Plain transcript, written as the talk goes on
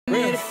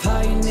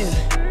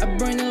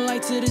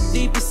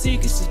keeping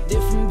secrets of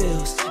different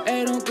bills.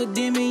 Hey, don't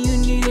condemn me, you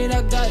need it,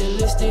 I got it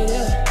listed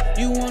here.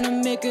 You wanna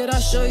make it,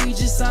 I'll show you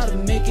just how to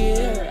make it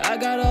here. I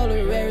got all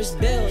the rarest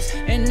bills,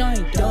 and I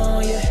ain't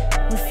done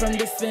yet. Went from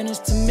defenders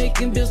to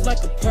making bills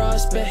like a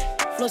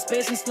prospect. Flow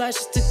space and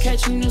slashes to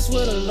catching us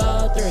with a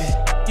lot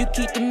threat. You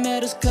keep the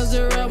medals cause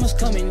the right one's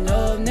coming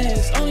up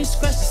next. Only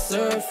scratch the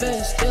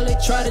surface. Still they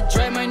try to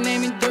drag my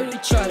name in dirt, they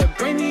try to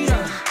bring me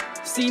down.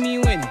 See me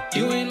winning,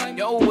 you ain't like.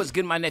 Yo, what's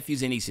good, my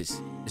nephews and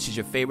nieces? This is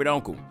your favorite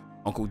uncle,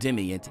 Uncle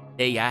Demi, and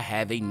today I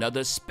have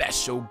another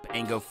special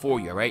banger for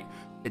you, right?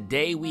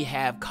 Today we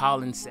have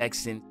Collin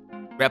Sexton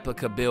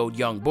replica build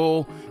Young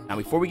Bull. Now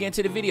before we get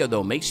into the video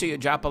though, make sure you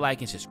drop a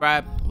like and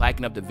subscribe.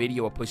 Liking up the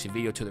video or push the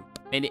video to the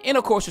and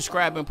of course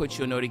subscribe and put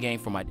you a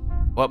notification for my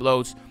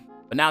uploads.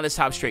 But now let's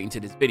hop straight into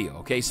this video,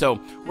 okay? So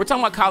we're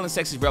talking about Collin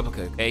Sexton's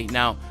replica, okay?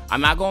 Now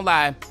I'm not gonna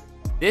lie,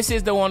 this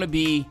is the one to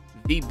be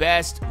the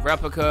best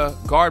replica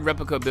guard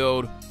replica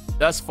build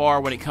thus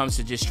far when it comes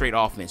to just straight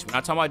offense. We're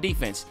not talking about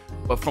defense,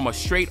 but from a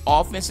straight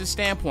offensive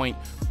standpoint,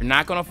 you're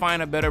not going to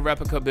find a better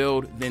replica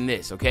build than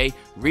this, okay?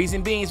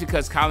 Reason being is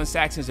because Collin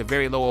Sexton is a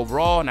very low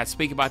overall, and I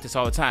speak about this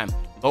all the time.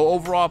 Low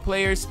overall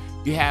players,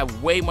 you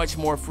have way much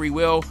more free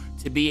will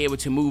to be able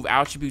to move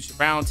attributes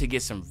around to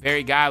get some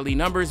very godly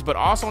numbers, but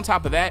also on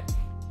top of that,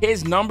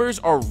 his numbers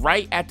are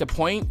right at the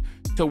point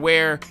to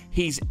where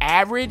he's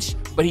average,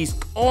 but he's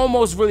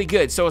almost really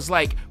good. So it's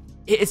like,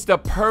 it's the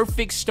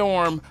perfect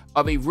storm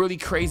of a really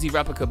crazy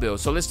replica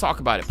build. So let's talk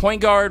about it.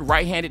 Point guard,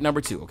 right-handed,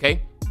 number 2,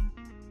 okay?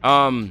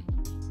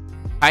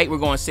 Height, we're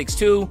going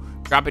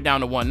 6'2", drop it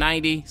down to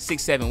 190,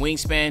 6'7"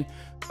 wingspan.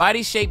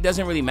 Body shape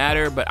doesn't really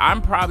matter, but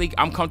I'm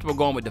comfortable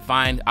going with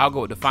defined. I'll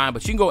go with defined,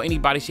 but you can go any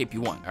body shape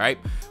you want, all right?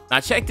 Now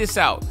check this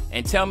out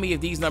and tell me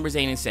if these numbers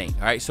ain't insane,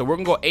 all right? So we're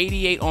gonna go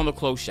 88 on the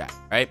close shot,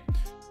 right?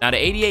 Now, the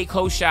 88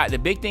 close shot, the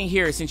big thing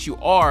here is since you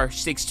are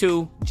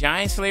 6'2",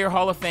 Giant Slayer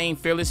Hall of Fame,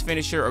 Fearless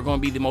Finisher are going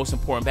to be the most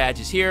important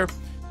badges here.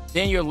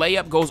 Then your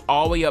layup goes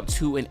all the way up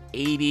to an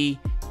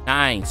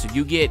 89. So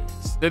you get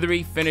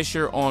Slithery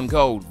Finisher on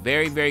gold.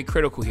 Very, very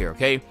critical here,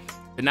 okay?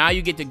 So now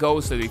you get the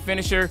gold Slithery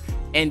Finisher,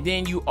 and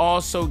then you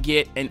also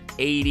get an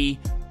 80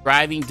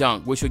 driving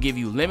dunk, which will give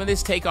you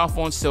limitless takeoff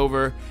on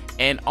silver,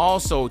 and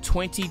also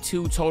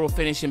 22 total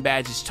finishing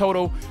badges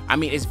total. I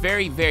mean, it's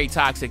very, very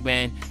toxic,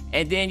 man.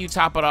 And then you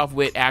top it off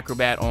with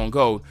acrobat on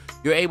gold.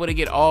 You're able to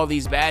get all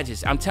these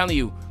badges. I'm telling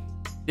you,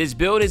 this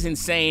build is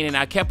insane, and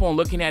I kept on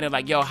looking at it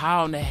like, yo,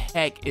 how in the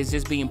heck is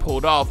this being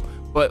pulled off?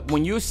 But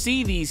when you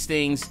see these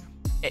things,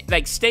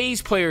 like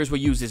stage players will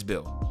use this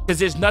build because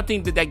there's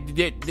nothing that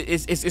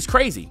it's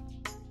crazy.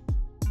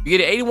 You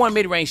get an 81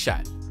 mid-range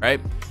shot, right?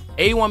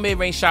 81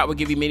 mid-range shot will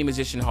give you Mini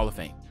Musician Hall of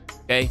Fame,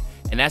 okay?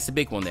 And that's the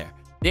big one there.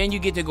 Then you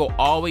get to go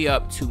all the way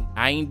up to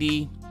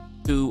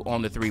 92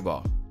 on the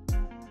 3-ball.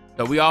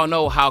 So we all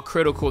know how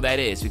critical that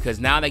is because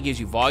now that gives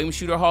you Volume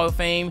Shooter Hall of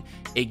Fame,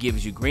 it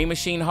gives you Green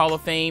Machine Hall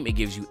of Fame, it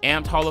gives you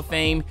Amped Hall of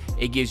Fame,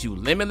 it gives you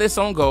Limitless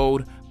on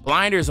gold,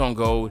 Blinders on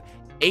gold,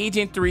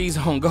 Agent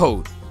 3s on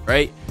gold,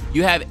 right?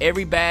 You have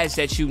every badge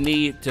that you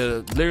need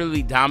to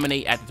literally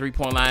dominate at the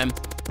 3-point line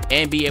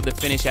and be able to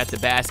finish at the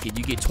basket.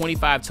 You get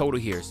 25 total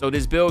here. So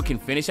this build can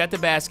finish at the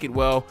basket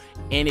well,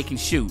 and it can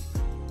shoot.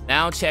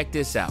 Now check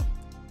this out.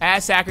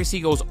 Pass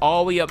accuracy goes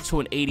all the way up to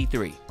an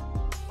 83,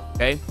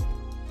 okay?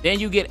 Then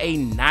you get a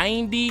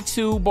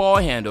 92 ball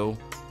handle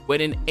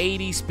with an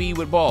 80 speed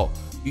with ball.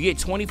 You get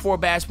 24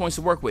 badge points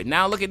to work with.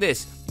 Now look at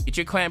this. Get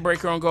your Clamp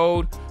Breaker on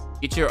gold.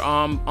 Get your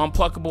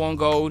Unpluckable on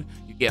gold.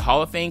 You get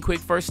Hall of Fame Quick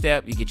First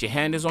Step. You get your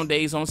Handles on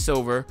Days on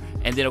silver.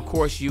 And then, of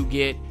course, you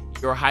get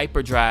your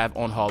Hyperdrive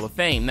on Hall of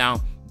Fame.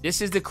 Now,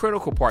 this is the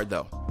critical part,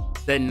 though.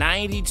 The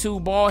 92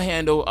 ball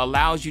handle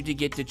allows you to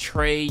get the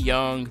Trae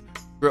Young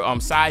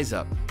size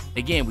up.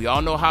 Again, we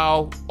all know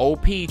how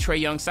OP Trae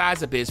Young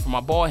size up is for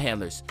my ball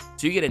handlers.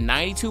 So you get a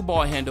 92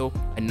 ball handle,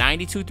 a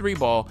 92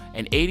 3-ball,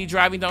 an 80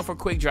 driving dunk for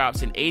quick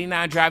drops, an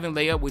 89 driving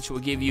layup, which will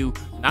give you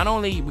not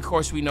only, of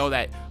course, we know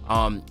that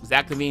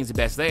Zach LaVine's the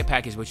best layup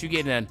package, but you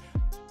get a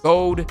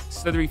gold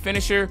Slithery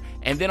Finisher,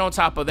 and then on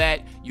top of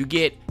that, you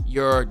get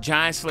your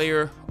Giant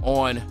Slayer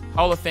on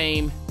Hall of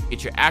Fame, you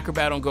get your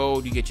Acrobat on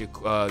gold, you get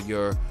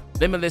your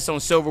Limitless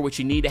on silver, which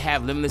you need to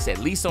have Limitless at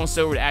least on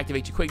silver to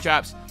activate your quick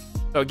drops.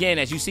 So again,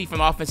 as you see from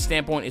an offensive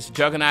standpoint, it's a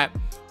juggernaut.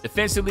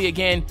 Defensively,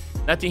 again,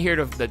 nothing here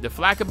to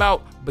flack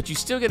about, but you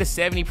still get a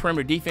 70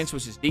 perimeter defense,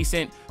 which is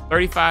decent.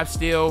 35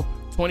 steal,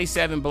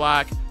 27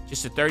 block,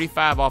 just a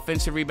 35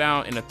 offensive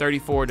rebound, and a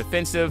 34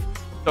 defensive.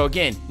 So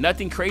again,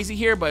 nothing crazy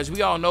here, but as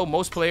we all know,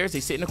 most players, they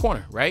sit in the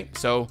corner, right?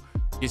 So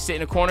you sit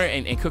in the corner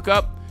and cook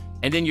up.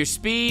 And then your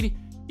speed,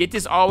 get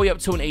this all the way up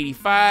to an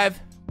 85,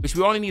 which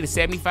we only need a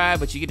 75,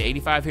 but you get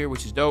 85 here,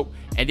 which is dope.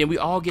 And then we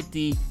all get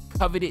the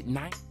coveted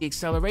 90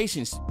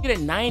 accelerations. You get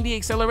a 90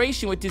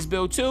 acceleration with this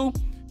build too.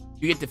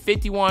 You get the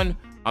 51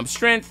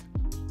 strength,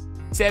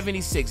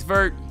 76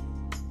 vert,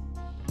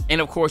 and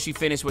of course you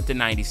finish with the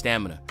 90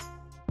 stamina.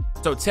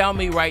 So tell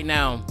me right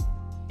now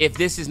if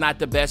this is not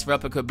the best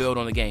replica build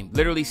on the game.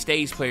 Literally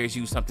stage players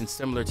use something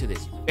similar to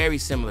this, very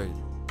similar,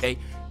 okay?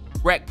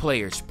 rec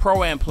players,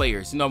 pro-am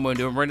players, you know, when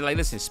they're running, like,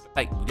 listen,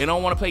 like, they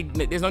don't want to play,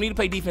 there's no need to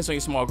play defense on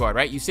your small guard,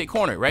 right? You sit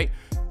corner, right?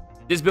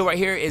 This build right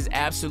here is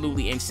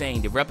absolutely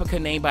insane. The replica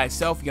name by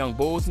itself, Young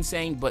Bull, is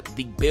insane, but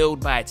the build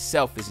by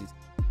itself is insane,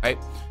 right?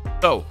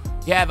 So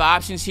you have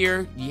options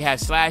here. You have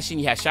slashing,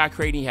 you have shot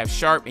creating, you have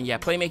sharp, and you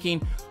have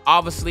playmaking.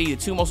 Obviously, the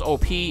two most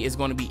OP is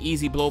going to be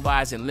easy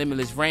blow-bys and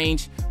limitless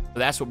range. So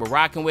that's what we're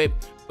rocking with.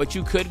 But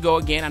you could go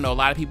again. I know a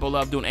lot of people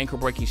love doing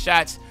ankle-breaking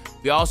shots.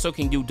 We also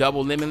can do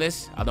double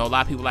limitless. I know a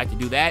lot of people like to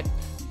do that.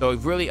 So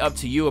it's really up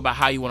to you about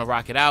how you want to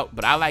rock it out.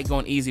 But I like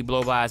going easy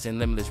blow-bys and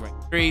limitless range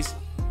threes.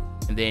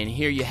 And then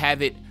here you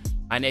have it.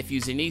 My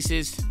nephews and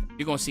nieces.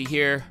 You're going to see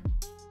here,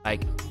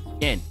 like,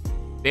 again,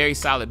 very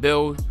solid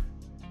build.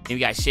 And we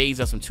got shades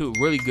of some two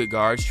really good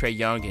guards, Trae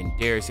Young and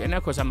Darius. And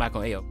of course, I'm not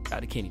going to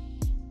out of Kenny.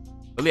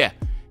 But yeah,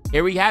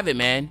 here we have it,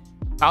 man.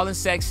 Collin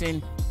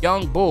Sexton,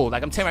 Young Bull.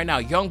 Like I'm telling you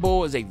right now, Young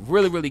Bull is a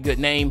really, really good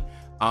name.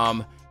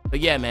 But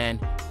yeah, man,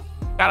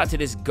 shout out to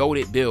this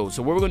goated build.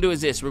 So what we're going to do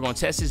is this. We're going to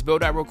test this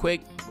build out real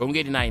quick. We're going to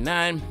get to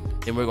 99.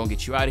 Then we're going to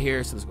get you out of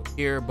here. So let's go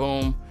here.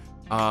 Boom.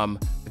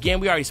 Again,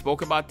 we already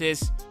spoke about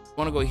this. You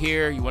want to go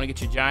here. You want to get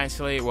your Giant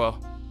Slayer. Well,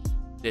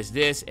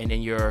 this, and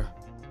then your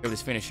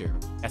fearless finisher.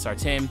 That's our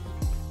 10.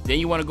 Then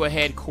you want to go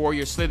ahead, core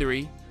your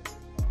Slithery.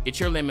 Get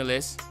your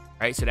Limitless.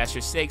 Right, so that's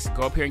your 6.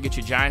 Go up here and get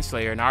your Giant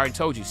Slayer. And I already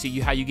told you, see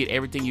how you get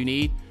everything you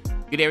need?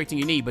 Get everything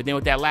you need. But then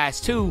with that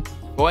last 2,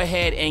 go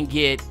ahead and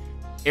get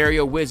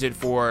Aerial Wizard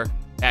for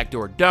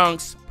backdoor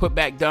dunks,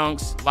 putback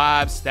dunks,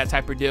 lobs, that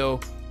type of deal.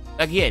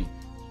 Again,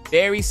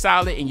 very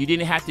solid, and you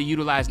didn't have to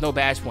utilize no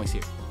badge points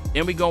here.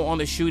 Then we go on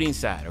the shooting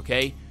side,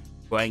 okay?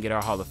 Go ahead and get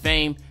our Hall of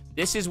Fame.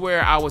 This is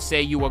where I would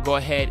say you will go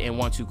ahead and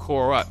want to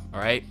core up, all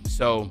right?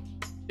 So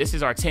this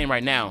is our 10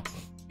 right now,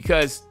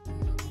 because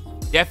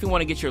definitely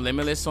want to get your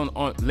Limitless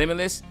on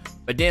Limitless.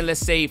 But then let's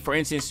say, for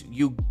instance,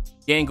 you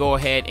then go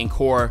ahead and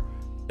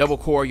double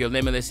core your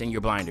Limitless and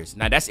your blinders.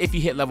 Now that's if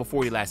you hit level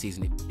 40 last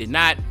season. If you did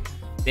not,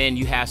 then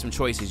you have some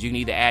choices. You can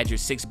either add your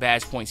 6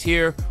 badge points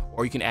here,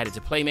 or you can add it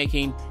to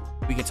playmaking.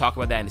 We can talk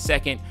about that in a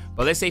second.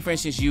 But let's say, for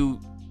instance,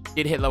 you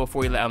did hit level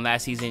 40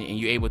 last season and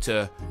you're able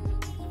to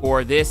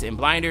core this and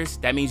blinders.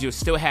 That means you'll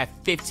still have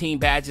 15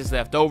 badges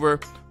left over.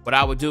 What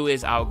I would do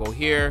is I'll go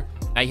here.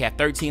 Now you have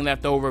 13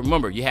 left over.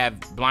 Remember, you have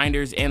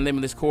blinders and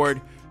limitless cord.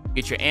 You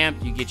get your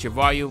amp, you get your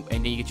volume,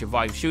 and then you get your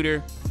volume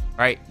shooter. All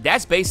right,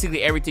 that's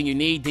basically everything you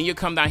need. Then you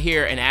come down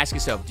here and ask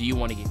yourself, do you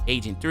want to get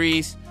Agent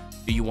 3s?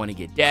 Do you want to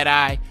get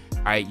Deadeye?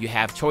 All right, you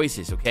have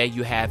choices, okay?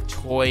 You have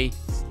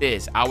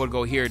choices. I would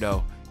go here,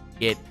 though,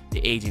 get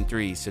the Agent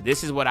 3s. So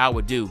this is what I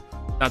would do,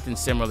 something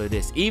similar to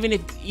this. Even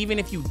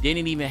if you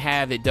didn't even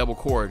have the double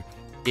cord,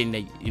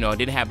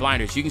 didn't have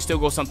blinders, you can still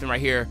go something right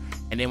here.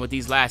 And then with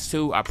these last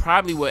 2, I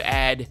probably would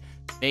add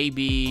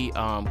maybe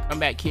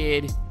Comeback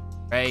Kid,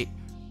 right?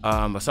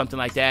 Or something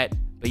like that.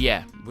 But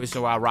yeah, this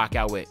is what I rock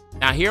out with.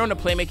 Now here on the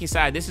playmaking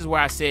side, this is where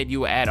I said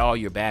you will add all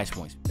your badge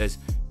points, because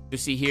you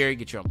see here, you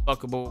get your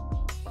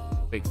Unfuckable,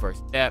 big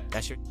first step,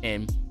 that's your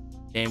 10.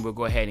 Then we'll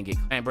go ahead and get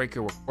Clamp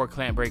Breaker, we're 4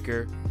 Clamp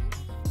Breaker.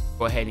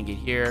 Go ahead and get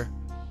here,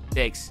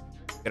 6,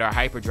 get our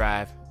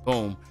Hyperdrive,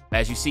 boom.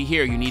 As you see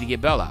here, you need to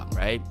get Bailout,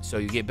 right? So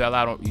you get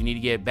Bailout, you need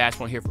to get badge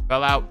point here for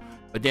Bailout.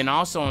 But then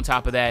also on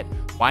top of that,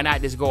 why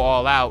not just go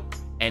all out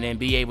and then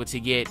be able to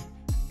get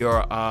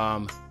your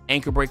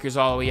anchor breakers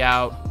all the way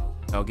out,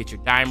 get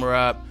your dimer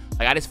up.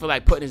 Like, I just feel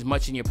like putting as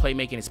much in your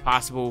playmaking as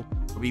possible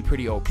will be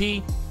pretty OP.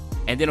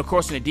 And then of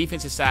course on the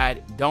defensive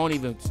side, don't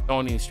even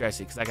stress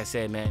it, because like I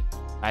said, man,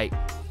 like,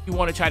 if you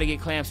want to try to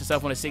get clamps and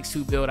stuff on a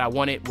 6-2 build,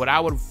 what I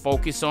would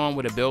focus on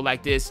with a build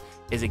like this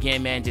is,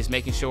 again, man, just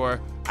making sure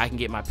I can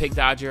get my pick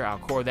dodger. I'll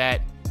core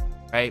that,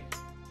 right?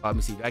 Let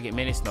me see, do I get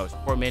minutes? No, it's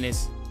 4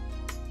 minutes.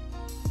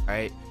 All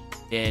right,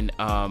 then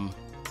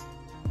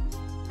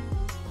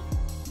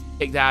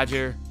pick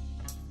dodger,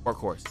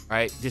 workhorse,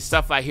 right? Just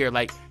stuff like here,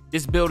 like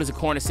this build is a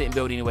corner sitting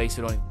build anyway,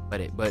 so don't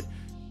let it. But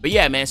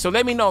yeah, man. So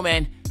let me know,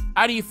 man.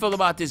 How do you feel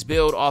about this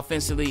build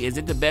offensively? Is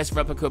it the best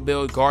replica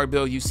build, guard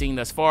build you've seen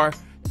thus far?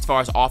 As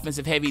far as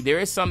offensive heavy, there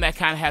is some that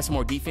kind of has some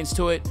more defense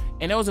to it,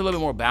 and it was a little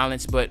bit more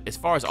balanced. But as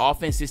far as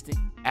offense, this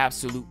thing,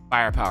 absolute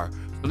firepower.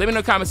 So let me know in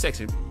the comment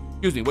section,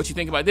 excuse me, what you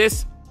think about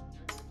this.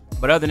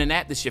 But other than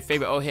that, this is your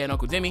favorite old head,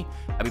 Uncle Demi.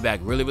 I'll be back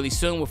really, really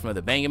soon with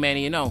another banger, man.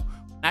 And you know,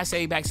 when I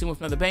say back soon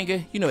with another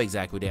banger, you know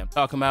exactly what I'm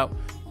talking about.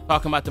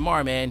 Talking about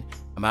tomorrow, man.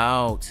 I'm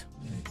out.